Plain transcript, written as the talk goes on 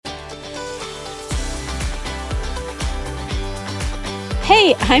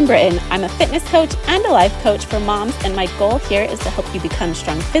Hey, I'm Britton. I'm a fitness coach and a life coach for moms, and my goal here is to help you become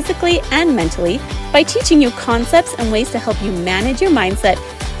strong physically and mentally by teaching you concepts and ways to help you manage your mindset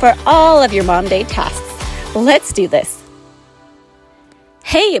for all of your mom day tasks. Let's do this.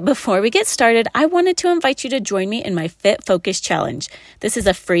 Hey, before we get started, I wanted to invite you to join me in my Fit Focus Challenge. This is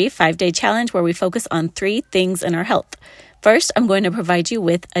a free 5-day challenge where we focus on 3 things in our health. First, I'm going to provide you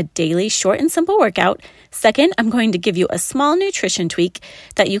with a daily short and simple workout. Second, I'm going to give you a small nutrition tweak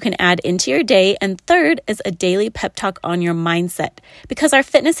that you can add into your day. And third is a daily pep talk on your mindset, because our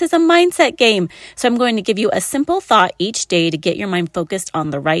fitness is a mindset game. So I'm going to give you a simple thought each day to get your mind focused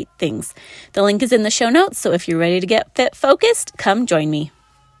on the right things. The link is in the show notes, so if you're ready to get fit focused, come join me.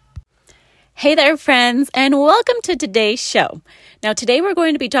 Hey there, friends, and welcome to today's show. Now, today we're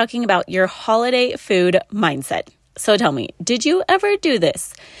going to be talking about your holiday food mindset. So tell me, did you ever do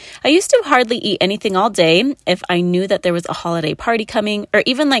this? I used to hardly eat anything all day if I knew that there was a holiday party coming, or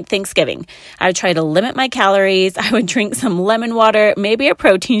even like Thanksgiving. I would try to limit my calories. I would drink some lemon water, maybe a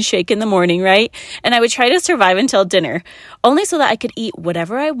protein shake in the morning, right? And I would try to survive until dinner, only so that I could eat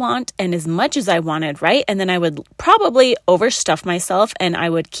whatever I want and as much as I wanted, right? And then I would probably overstuff myself and I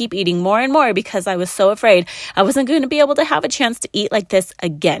would keep eating more and more because I was so afraid I wasn't going to be able to have a chance to eat like this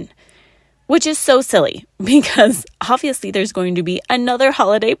again. Which is so silly, because obviously there's going to be another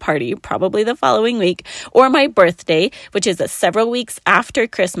holiday party, probably the following week, or my birthday, which is several weeks after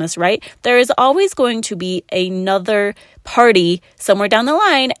Christmas, right? There is always going to be another party somewhere down the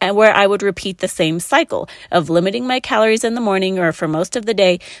line and where I would repeat the same cycle of limiting my calories in the morning or for most of the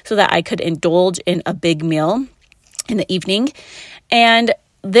day so that I could indulge in a big meal in the evening. And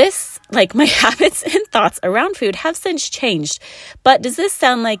this, like my habits and thoughts around food have since changed. But does this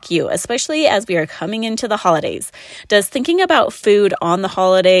sound like you, especially as we are coming into the holidays? Does thinking about food on the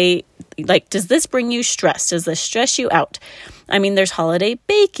holiday, does this bring you stress? Does this stress you out? I mean, there's holiday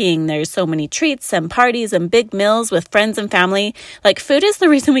baking. There's so many treats and parties and big meals with friends and family. Food is the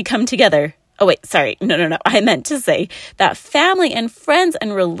reason we come together. Oh, wait, sorry. No. I meant to say that family and friends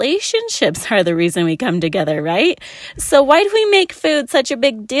and relationships are the reason we come together, right? So why do we make food such a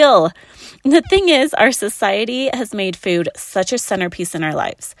big deal? The thing is, our society has made food such a centerpiece in our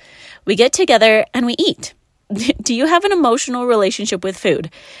lives. We get together and we eat. Do you have an emotional relationship with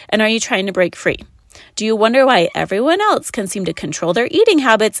food? And are you trying to break free? Do you wonder why everyone else can seem to control their eating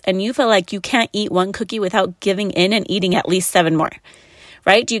habits and you feel like you can't eat one cookie without giving in and eating at least 7 more?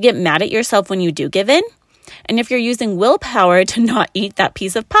 Right? Do you get mad at yourself when you do give in? And if you're using willpower to not eat that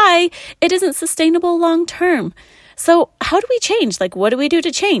piece of pie, it isn't sustainable long term. So how do we change? What do we do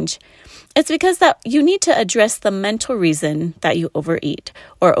to change? It's because that you need to address the mental reason that you overeat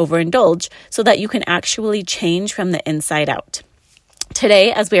or overindulge so that you can actually change from the inside out.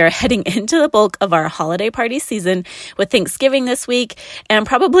 Today, as we are heading into the bulk of our holiday party season with Thanksgiving this week and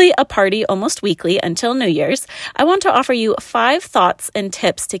probably a party almost weekly until New Year's, I want to offer you 5 thoughts and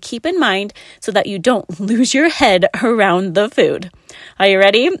tips to keep in mind so that you don't lose your head around the food. Are you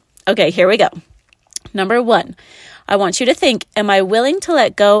ready? Okay, here we go. Number 1, I want you to think, am I willing to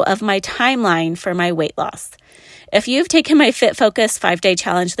let go of my timeline for my weight loss? If you've taken my Fit Focus 5-day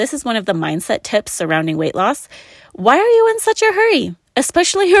challenge, this is one of the mindset tips surrounding weight loss. Why are you in such a hurry?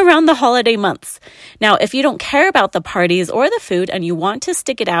 Especially around the holiday months. Now, if you don't care about the parties or the food and you want to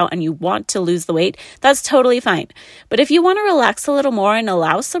stick it out and you want to lose the weight, that's totally fine. But if you want to relax a little more and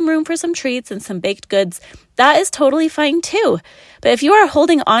allow some room for some treats and some baked goods, that is totally fine too. But if you are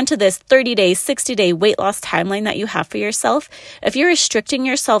holding on to this 30-day, 60-day weight loss timeline that you have for yourself, if you're restricting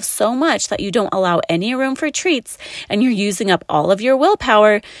yourself so much that you don't allow any room for treats and you're using up all of your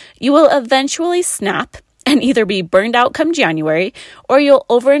willpower, you will eventually snap and either be burned out come January, or you'll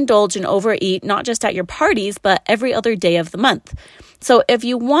overindulge and overeat, not just at your parties, but every other day of the month. So if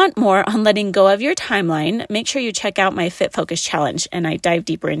you want more on letting go of your timeline, make sure you check out my Fit Focus Challenge, and I dive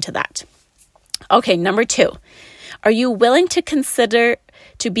deeper into that. Okay, number 2, are you willing to consider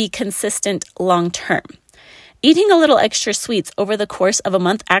to be consistent long term? Eating a little extra sweets over the course of a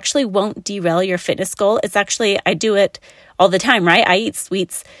month actually won't derail your fitness goal. It's actually, I do it all the time, right? I eat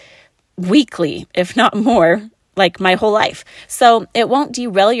sweets weekly, if not more, my whole life. So it won't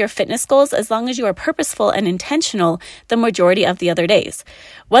derail your fitness goals as long as you are purposeful and intentional the majority of the other days.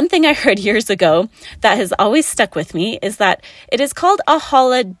 One thing I heard years ago that has always stuck with me is that it is called a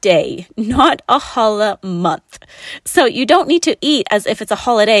holiday, not a month. So you don't need to eat as if it's a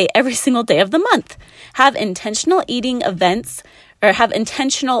holiday every single day of the month. Have intentional eating events, or have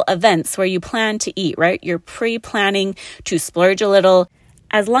intentional events where you plan to eat, right? You're pre-planning to splurge a little.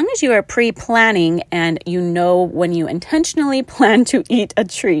 As long as you are pre-planning and you know when you intentionally plan to eat a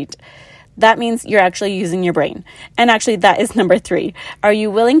treat, That means you're actually using your brain. And actually, that is number 3. Are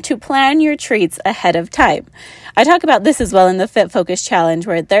you willing to plan your treats ahead of time? I talk about this as well in the Fit Focus Challenge,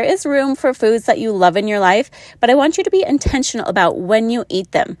 where there is room for foods that you love in your life, but I want you to be intentional about when you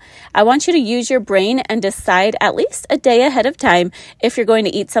eat them. I want you to use your brain and decide at least a day ahead of time if you're going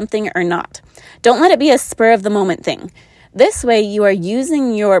to eat something or not. Don't let it be a spur of the moment thing. This way, you are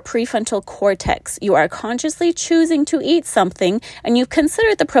using your prefrontal cortex. You are consciously choosing to eat something, and you've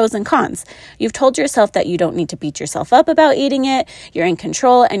considered the pros and cons. You've told yourself that you don't need to beat yourself up about eating it. You're in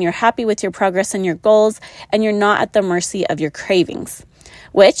control, and you're happy with your progress and your goals, and you're not at the mercy of your cravings.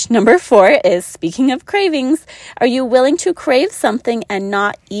 Which, number 4 is, speaking of cravings, are you willing to crave something and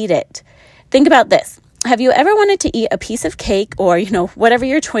not eat it? Think about this. Have you ever wanted to eat a piece of cake or, whatever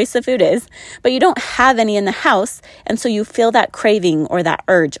your choice of food is, but you don't have any in the house, and so you feel that craving or that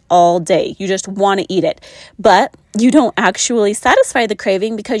urge all day? You just want to eat it, but you don't actually satisfy the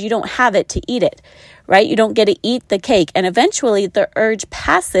craving because you don't have it to eat it, right? You don't get to eat the cake, and eventually the urge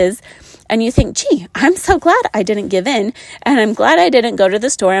passes, and you think, gee, I'm so glad I didn't give in, and I'm glad I didn't go to the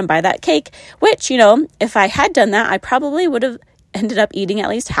store and buy that cake, which, if I had done that, I probably would have ended up eating at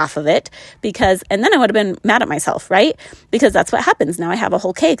least half of it and then I would have been mad at myself, right? Because that's what happens. Now I have a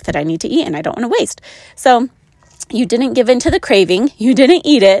whole cake that I need to eat and I don't want to waste. So you didn't give in to the craving, you didn't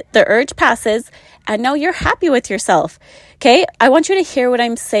eat it, the urge passes, and now you're happy with yourself. Okay, I want you to hear what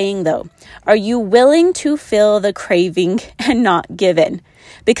I'm saying though. Are you willing to feel the craving and not give in?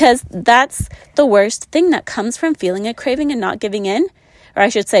 Because that's the worst thing that comes from feeling a craving and not giving in. Or I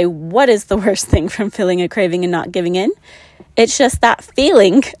should say, what is the worst thing from feeling a craving and not giving in? It's just that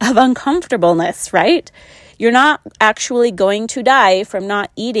feeling of uncomfortableness, right? You're not actually going to die from not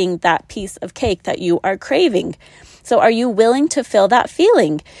eating that piece of cake that you are craving. So are you willing to feel that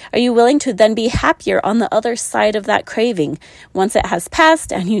feeling? Are you willing to then be happier on the other side of that craving once it has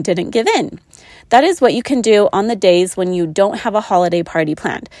passed and you didn't give in? That is what you can do on the days when you don't have a holiday party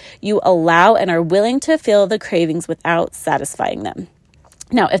planned. You allow and are willing to feel the cravings without satisfying them.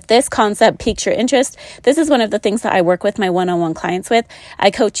 Now, if this concept piques your interest, this is one of the things that I work with my one-on-one clients with. I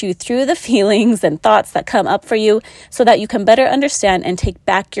coach you through the feelings and thoughts that come up for you so that you can better understand and take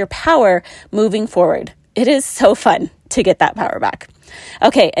back your power moving forward. It is so fun to get that power back.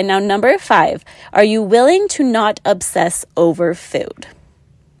 Okay, and now number 5, are you willing to not obsess over food?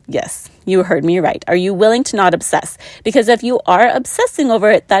 Yes, you heard me right. Are you willing to not obsess? Because if you are obsessing over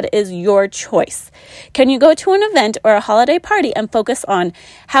it, that is your choice. Can you go to an event or a holiday party and focus on,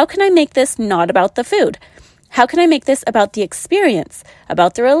 how can I make this not about the food? How can I make this about the experience,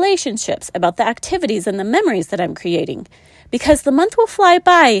 about the relationships, about the activities and the memories that I'm creating? Because the month will fly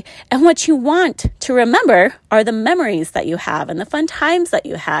by, and what you want to remember are the memories that you have and the fun times that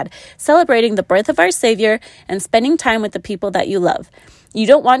you had, celebrating the birth of our Savior and spending time with the people that you love. You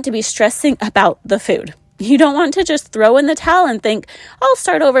don't want to be stressing about the food. You don't want to just throw in the towel and think, I'll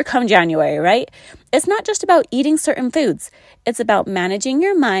start over come January, right? It's not just about eating certain foods. It's about managing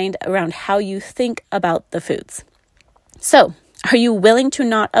your mind around how you think about the foods. So, are you willing to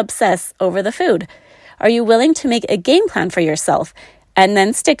not obsess over the food? Are you willing to make a game plan for yourself and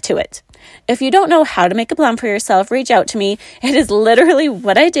then stick to it? If you don't know how to make a plan for yourself, reach out to me. It is literally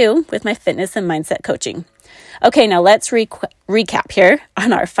what I do with my fitness and mindset coaching. Okay, now let's recap here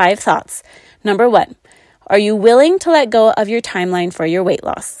on our 5 thoughts. Number 1, are you willing to let go of your timeline for your weight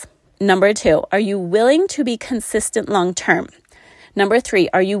loss? Number 2, are you willing to be consistent long term? Number 3,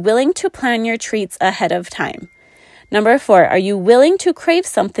 are you willing to plan your treats ahead of time? Number 4, are you willing to crave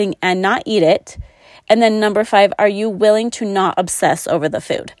something and not eat it? And then number 5, are you willing to not obsess over the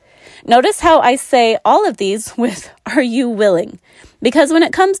food? Notice how I say all of these with, are you willing? Because when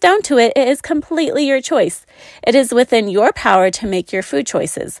it comes down to it, it is completely your choice. It is within your power to make your food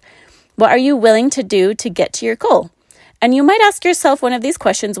choices. What are you willing to do to get to your goal? And you might ask yourself one of these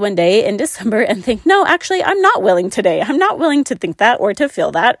questions one day in December and think, no, actually, I'm not willing today. I'm not willing to think that or to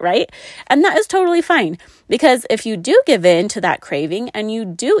feel that, right? And that is totally fine. Because if you do give in to that craving and you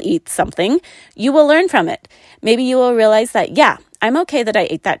do eat something, you will learn from it. Maybe you will realize that, yeah, I'm okay that I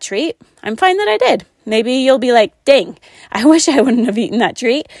ate that treat. I'm fine that I did. Maybe you'll be like, dang, I wish I wouldn't have eaten that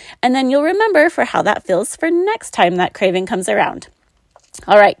treat. And then you'll remember for how that feels for next time that craving comes around.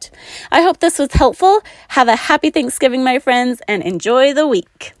 All right. I hope this was helpful. Have a happy Thanksgiving, my friends, and enjoy the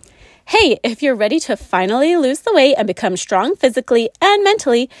week. Hey, if you're ready to finally lose the weight and become strong physically and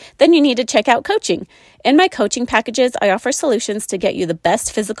mentally, then you need to check out coaching. In my coaching packages, I offer solutions to get you the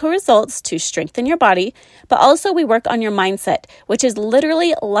best physical results to strengthen your body, but also we work on your mindset, which is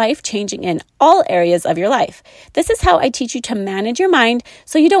literally life-changing in all areas of your life. This is how I teach you to manage your mind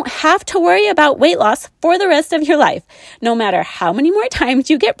so you don't have to worry about weight loss for the rest of your life, no matter how many more times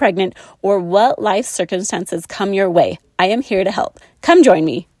you get pregnant or what life circumstances come your way. I am here to help. Come join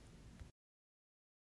me.